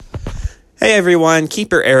Hey everyone,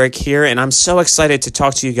 Keeper Eric here, and I'm so excited to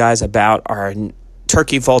talk to you guys about our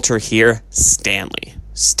turkey vulture here, Stanley.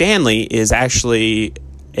 Stanley is actually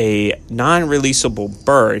a non-releasable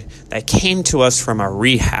bird that came to us from a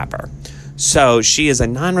rehabber. So she is a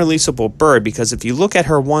non-releasable bird because if you look at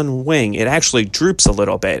her one wing, it actually droops a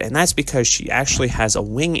little bit, and that's because she actually has a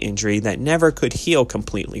wing injury that never could heal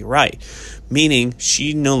completely right, meaning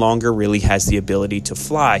she no longer really has the ability to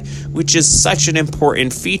fly, which is such an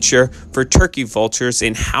important feature for turkey vultures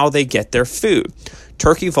in how they get their food.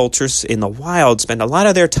 Turkey vultures in the wild spend a lot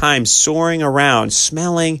of their time soaring around,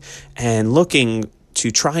 smelling and looking to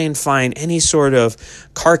try and find any sort of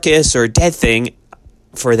carcass or dead thing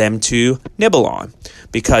for them to nibble on,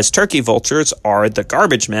 because turkey vultures are the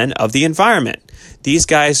garbage men of the environment. These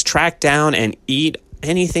guys track down and eat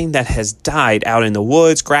anything that has died out in the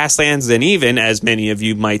woods, grasslands, and even, as many of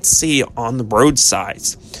you might see, on the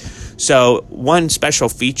roadsides. So one special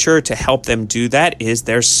feature to help them do that is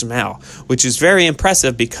their smell, which is very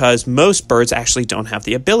impressive because most birds actually don't have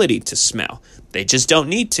the ability to smell. They just don't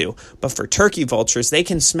need to. But for turkey vultures, they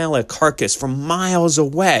can smell a carcass from miles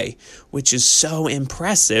away, which is so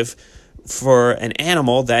impressive for an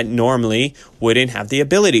animal that normally wouldn't have the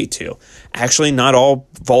ability to. Actually, not all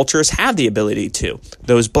vultures have the ability to.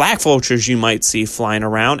 Those black vultures you might see flying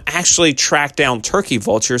around actually track down turkey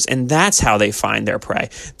vultures, and that's how they find their prey.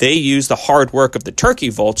 They use the hard work of the turkey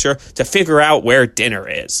vulture to figure out where dinner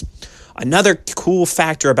is. Another cool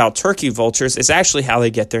factor about turkey vultures is actually how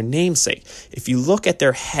they get their namesake. If you look at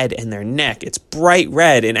their head and their neck, it's bright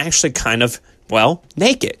red and actually kind of,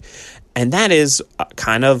 naked. And that is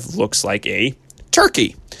kind of looks like a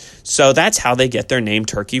turkey. So that's how they get their name,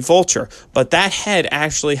 turkey vulture. But that head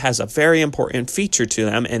actually has a very important feature to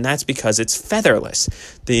them, and that's because it's featherless.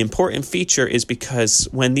 The important feature is because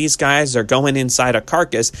when these guys are going inside a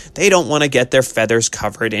carcass, they don't want to get their feathers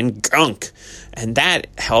covered in gunk. And that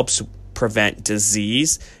helps prevent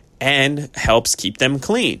disease and helps keep them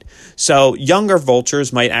clean. So younger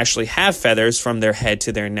vultures might actually have feathers from their head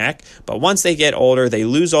to their neck, but once they get older, they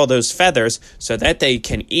lose all those feathers so that they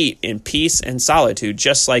can eat in peace and solitude,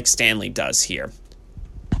 just like Stanley does here.